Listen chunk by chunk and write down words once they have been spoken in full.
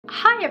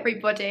Hi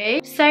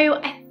everybody!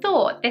 So I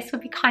thought this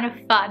would be kind of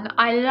fun.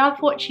 I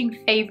love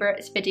watching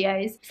favourites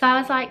videos. So I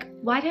was like,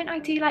 why don't I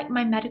do like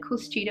my medical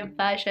student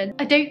version?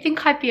 I don't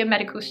think I'd be a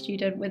medical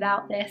student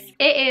without this.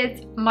 It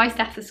is my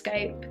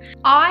stethoscope.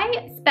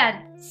 I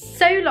spent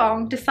so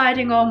long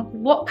deciding on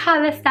what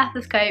colour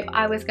stethoscope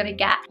I was going to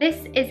get. This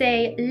is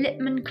a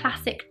Lippmann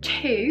Classic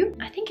 2.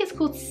 I think it's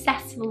called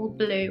Cecil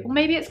Blue, or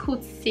maybe it's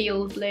called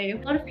Seal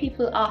Blue. A lot of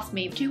people ask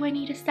me, do I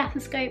need a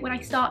stethoscope when I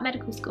start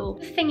medical school?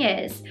 The thing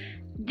is,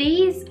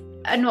 these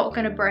are not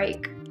going to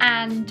break,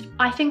 and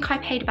I think I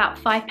paid about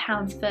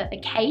 £5 for a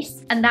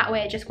case, and that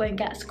way it just won't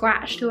get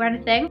scratched or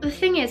anything. The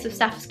thing is with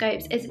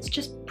stethoscopes is it's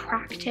just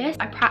practice.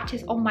 I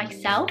practice on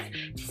myself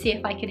to see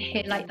if I can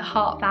hear like the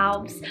heart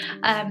valves,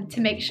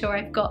 to make sure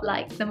I've got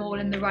like them all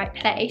in the right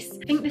place.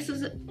 I think this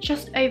was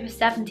just over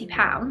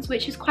 £70,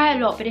 which is quite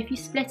a lot, but if you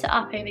split it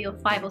up over your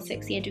 5 or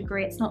 6 year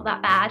degree, it's not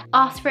that bad.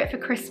 Ask for it for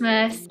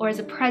Christmas or as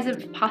a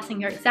present for passing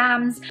your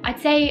exams. I'd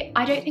say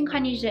I don't think I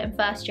needed it in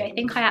first year. I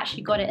think I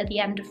actually got it at the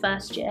end of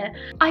first year.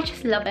 I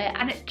just love it,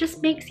 and it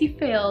just makes you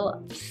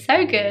feel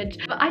so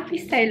good. But I'd be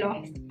so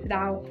lost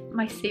without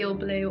my Seal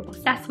Blue or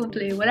Cecil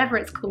Blue, whatever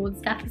it's called,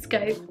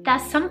 stethoscope.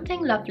 There's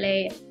something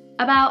lovely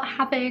about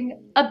having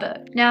a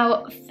book.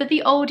 Now, for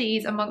the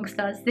oldies amongst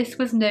us, this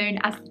was known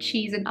as the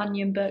cheese and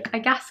onion book, I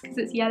guess because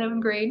it's yellow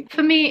and green.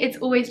 For me, it's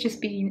always just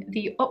been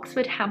the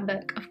Oxford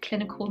Handbook of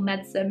Clinical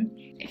Medicine.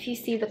 If you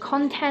see the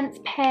contents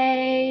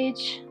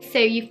page, so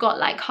you've got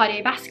like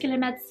cardiovascular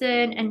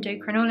medicine,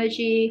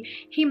 endocrinology,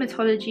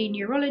 hematology,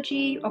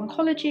 neurology,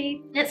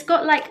 oncology. It's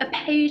got like a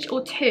page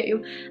or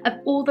two of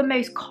all the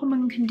most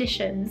common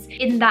conditions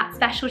in that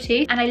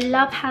specialty, and I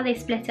love how they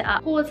split it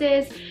up.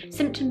 Causes,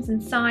 symptoms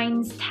and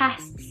signs,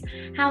 tests,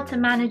 how to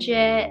manage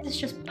it. It's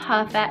just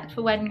perfect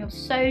for when you're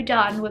so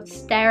done with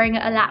staring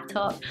at a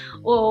laptop,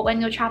 or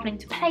when you're traveling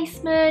to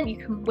placement, you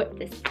can whip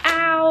this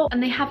out.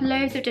 And they have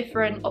loads of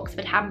different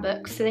Oxford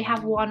handbooks. So they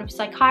have one of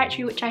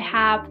psychiatry, which I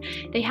have.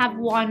 They have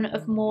one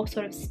of more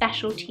sort of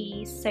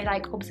specialties, so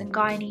like obs and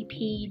gynae,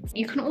 peds.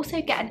 You can also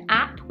get an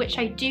app, which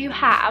I do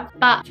have,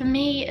 but for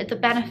me, the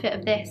benefit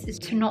of this is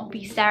to not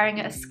be staring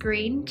at a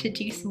screen to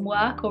do some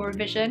work or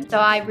revision. So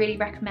I really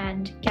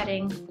recommend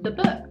getting the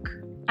book,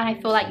 and I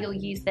feel like you'll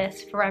use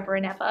this forever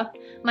and ever.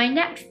 My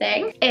next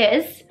thing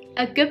is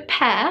a good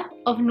pair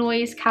of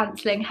noise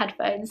cancelling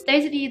headphones.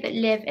 Those of you that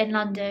live in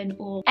London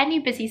or any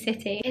busy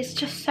city, it's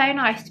just so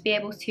nice to be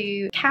able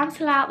to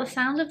cancel out the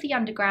sound of the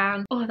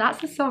underground. Oh, that's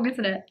the song,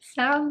 isn't it?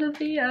 Sound of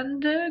the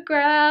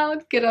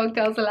underground. Good old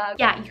Girls Aloud.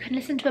 Yeah, you can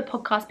listen to a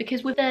podcast,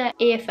 because with the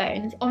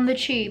earphones on the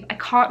tube, I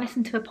can't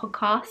listen to a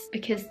podcast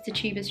because the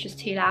tube is just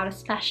too loud,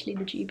 especially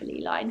the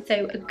Jubilee line.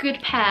 So a good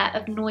pair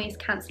of noise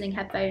cancelling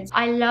headphones.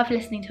 I love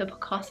listening to a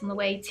podcast on the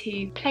way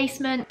to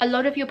placement. A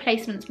lot of your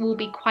placements will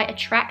be quite a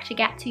trek to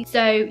get to,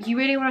 so you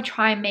really want to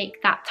try and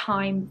make that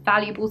time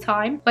valuable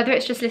time, whether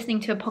it's just listening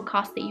to a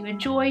podcast that you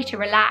enjoy to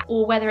relax,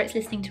 or whether it's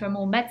listening to a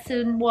more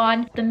medicine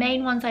one. The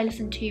main ones I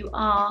listen to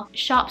are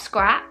Sharp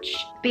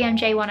Scratch,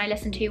 BMJ one I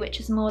listen to,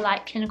 which is more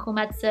like clinical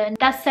medicine.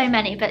 There's so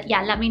many, but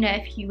yeah, let me know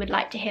if you would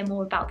like to hear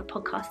more about the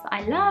podcast that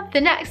I love.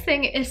 The next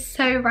thing is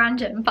so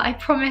random, but I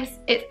promise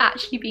it's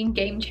actually been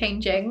game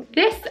changing.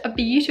 This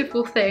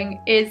beautiful thing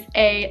is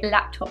a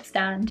laptop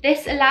stand.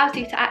 This allows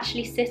you to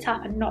actually sit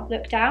up and not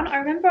look down. I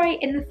remember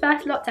in the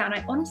first lockdown,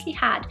 I honestly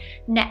had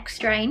neck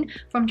strain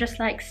from just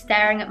like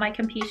staring at my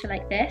computer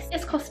like this.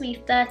 This cost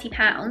me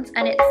 £30,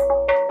 and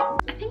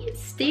I think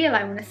it's steel,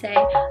 I want to say.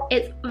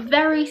 It's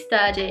very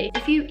sturdy.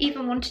 If you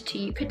even wanted to,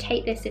 you could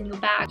take this in your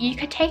bag. You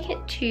could take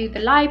it to the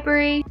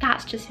library.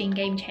 That's just been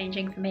game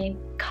changing for me.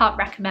 Can't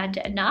recommend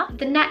it enough.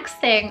 The next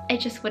thing, it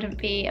just wouldn't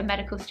be a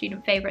medical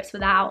student favourites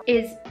without,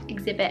 is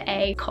Exhibit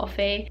A,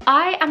 coffee.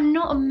 I am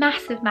not a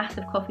massive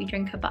coffee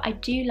drinker, but I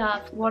do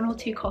love 1 or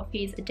 2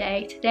 coffees a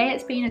day. Today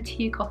it's been a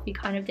 2 coffee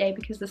kind of day,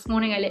 because this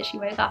morning I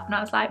literally woke up and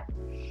I was like,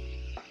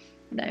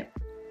 no.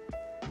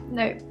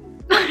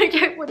 I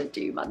don't want to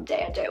do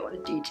Monday, I don't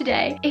want to do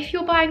today. If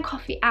you're buying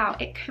coffee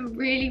out, it can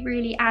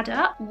really add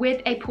up.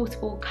 With a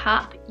portable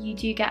cup, you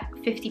do get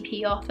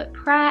 50p off at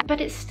Pret,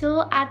 but it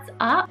still adds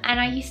up. And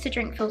I used to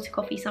drink filter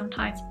coffee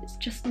sometimes, but it's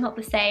just not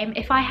the same.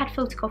 If I had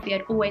filter coffee,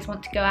 I'd always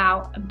want to go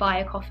out and buy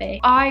a coffee.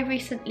 I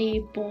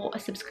recently bought a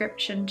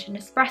subscription to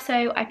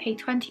Nespresso. I paid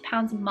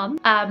 £20 a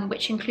month,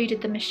 which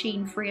included the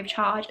machine free of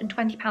charge, and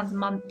 £20 a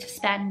month to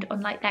spend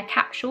on like their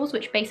capsules,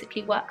 which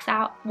basically works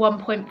out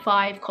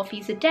 1.5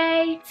 coffees a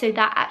day. So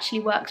that actually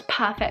works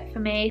perfect for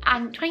me.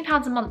 And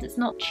 £20 a month, it's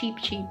not cheap,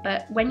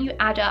 but when you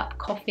add up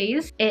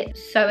coffees,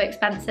 it's so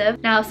expensive.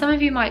 Now, some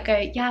of you might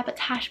go, yeah, but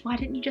Tash, why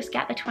didn't you just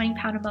get the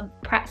 £20 a month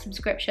Pret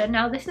subscription?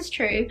 Now, this is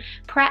true.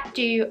 Pret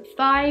do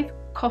 5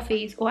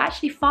 coffees, or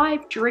actually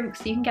 5 drinks,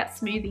 so you can get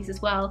smoothies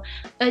as well,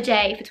 a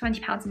day for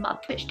 £20 a month,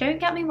 which, don't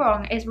get me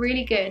wrong, is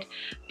really good.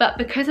 But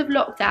because of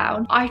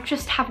lockdown, I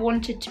just have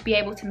wanted to be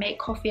able to make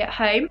coffee at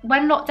home.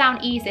 When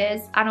lockdown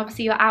eases and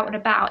obviously you're out and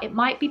about, it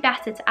might be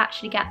better to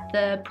actually get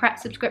the Pret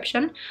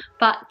subscription,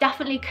 but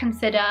definitely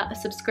consider a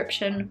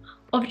subscription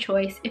of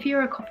choice if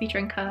you're a coffee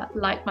drinker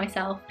like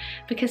myself,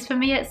 because for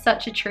me it's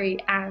such a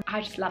treat and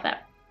I just love it.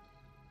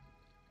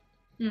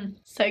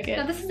 So good.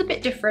 Now this is a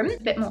bit different,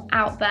 a bit more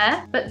out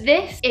there, but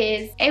this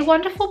is a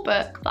wonderful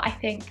book that I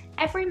think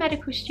every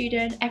medical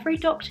student, every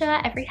doctor,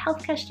 every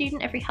healthcare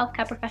student, every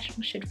healthcare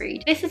professional should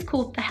read. This is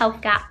called The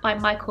Health Gap by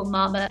Michael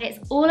Marmot. It's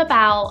all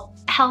about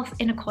health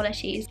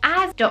inequalities.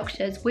 As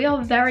doctors, we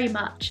are very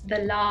much the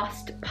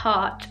last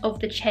part of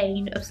the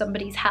chain of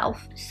somebody's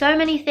health. So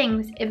many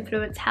things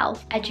influence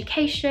health: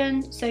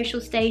 education,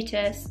 social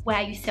status,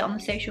 where you sit on the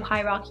social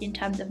hierarchy in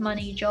terms of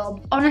money,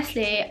 job.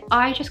 Honestly,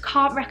 I just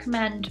can't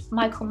recommend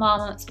Michael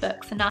Marmot's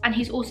books enough. And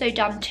he's also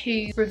done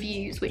 2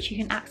 reviews which you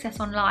can access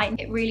online.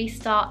 It really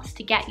starts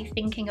to get you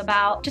thinking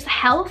about just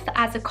health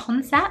as a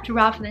concept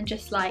rather than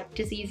just like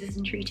diseases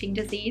and treating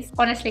disease.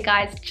 Honestly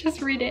guys,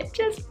 just read it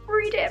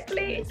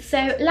please.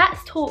 So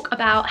let's talk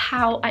about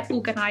how I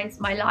organize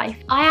my life.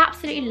 I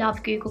absolutely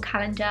love Google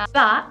Calendar,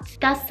 but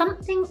there's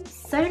something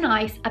so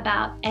nice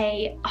about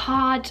a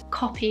hard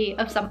copy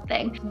of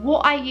something.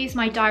 What I use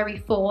my diary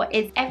for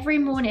is every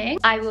morning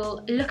I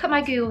will look at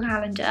my Google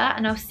Calendar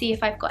and I'll see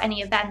if I've got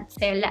any events,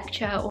 say a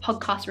lecture or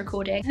podcast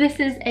recording. This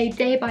is a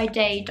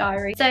day-by-day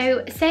diary.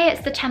 So say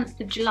it's the 10th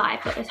of July,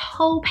 I've got this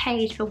whole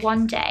page for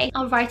one day.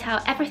 I'll write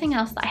out everything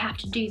else that I have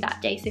to do that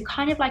day, so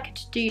kind of like a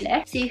to-do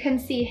list. So you can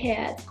see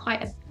here it's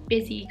quite a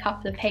busy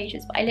couple of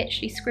pages, but I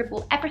literally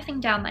scribble everything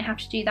down that I have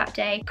to do that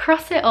day,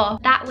 cross it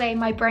off. That way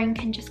my brain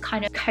can just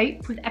kind of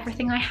cope with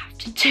everything I have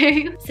to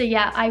do. So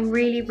yeah, I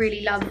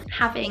really love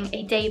having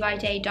a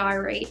day-by-day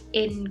diary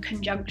in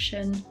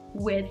conjunction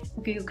with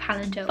Google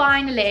Calendar.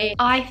 Finally,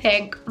 I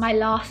think my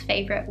last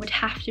favorite would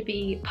have to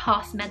be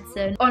past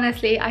medicine.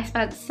 Honestly, I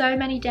spent so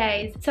many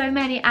days, so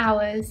many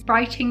hours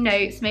writing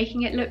notes,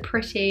 making it look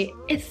pretty.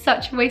 It's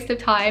such a waste of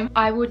time.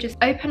 I will just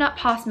open up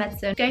past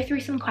medicine, go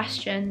through some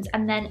questions,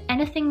 and then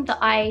anything that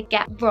I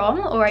get wrong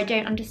or I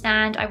don't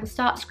understand, I will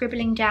start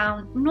scribbling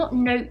down, not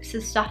notes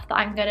of stuff that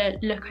I'm gonna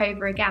look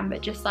over again,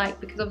 but just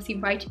like, because obviously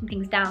writing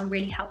things down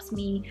really helps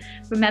me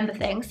remember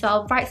things. So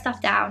I'll write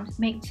stuff down,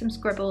 make some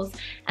scribbles,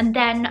 and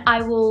then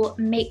I will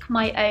make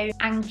my own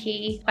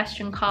Anki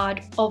question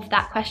card of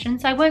that question.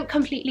 So I won't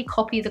completely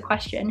copy the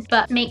question,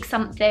 but make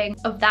something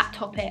of that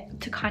topic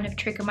to kind of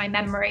trigger my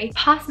memory.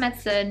 Past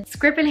medicine,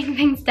 scribbling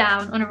things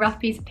down on a rough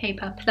piece of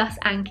paper plus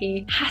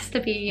Anki has to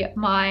be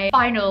my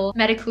final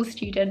medical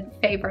student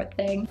favorite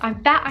thing. I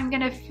bet I'm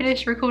gonna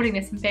finish recording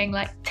this and being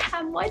like,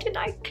 damn, why didn't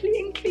I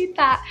include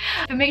that?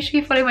 But make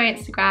sure you follow my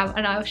Instagram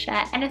and I'll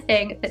share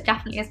anything that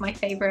definitely is my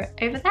favorite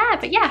over there.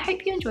 But yeah, I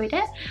hope you enjoyed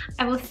it.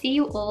 I will see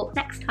you all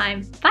next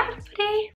time. Bye everybody.